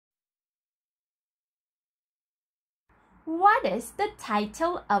What is the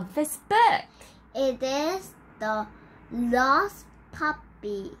title of this book? It is The Lost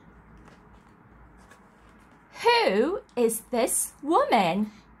Puppy. Who is this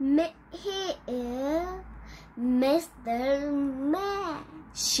woman? He is Mr. May.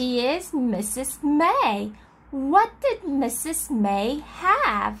 She is Mrs. May. What did Mrs. May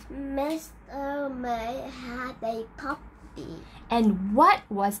have? Mr. May had a puppy. And what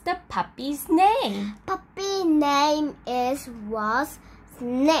was the puppy's name? Puppy name was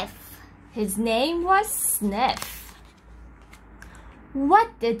Sniff. His name was Sniff.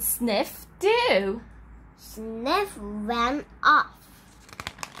 What did Sniff do? Sniff ran off.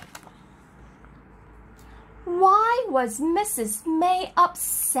 Why was Mrs. May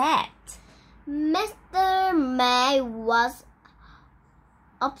upset? Mr. May was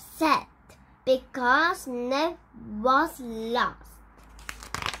upset because Sniff was lost.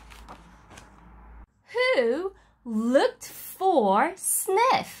 Who looked for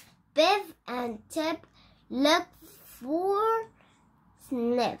Sniff? Biff and Chip looked for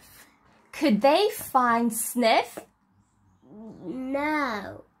Sniff. Could they find Sniff?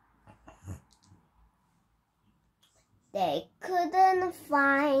 No. They couldn't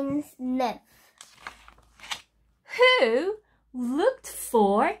find Sniff. Who looked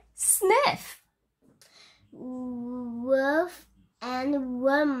for Sniff? Wolf and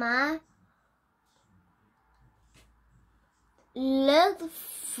Wilma looked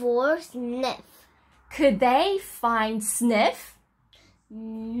for Sniff. Could they find Sniff?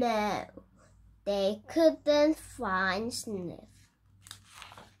 No, they couldn't find Sniff.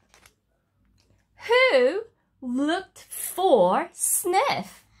 Who looked for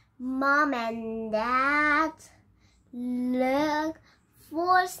Sniff? Mom and Dad looked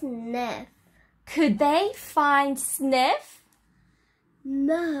for Sniff. Could they find Sniff?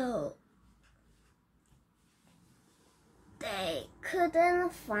 No, they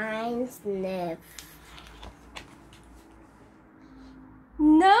couldn't find Sniff.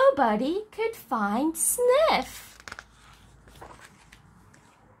 Nobody could find Sniff.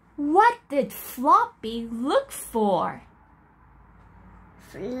 What did Floppy look for?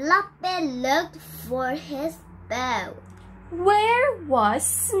 Floppy looked for his bow. Where was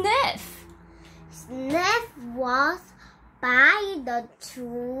Sniff? Sniff was by the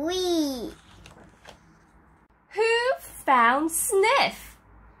tree. Who found Sniff?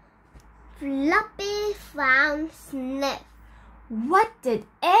 Floppy found Sniff. What did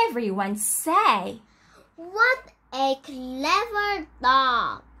everyone say? What a clever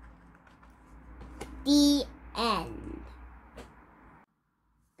dog. The end.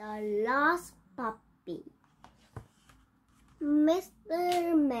 The Lost Puppy.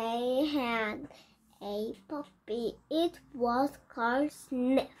 Mr. May had a puppy. It was called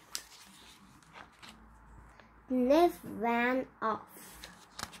Sniff. Sniff ran off.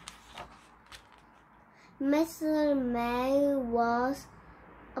 Mr. May was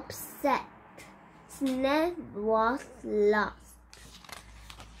upset. Sniff was lost.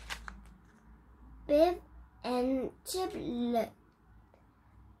 Biff and Chip looked.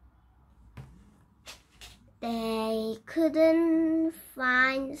 They couldn't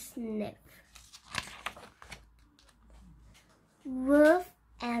find Sniff. Wolf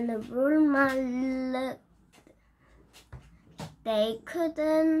and Wilma looked. They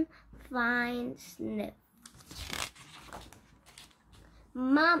couldn't find Sniff.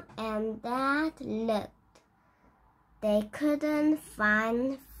 Mom and Dad looked. They couldn't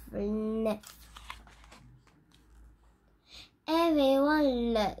find Sniff.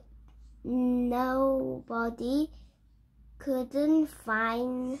 Everyone looked. Nobody couldn't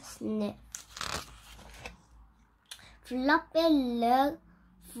find Sniff. Floppy looked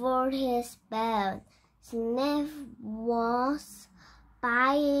for his bone. Sniff was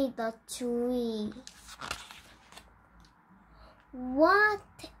by the tree. What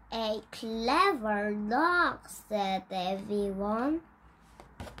a clever dog, said everyone.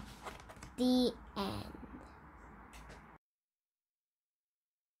 The end.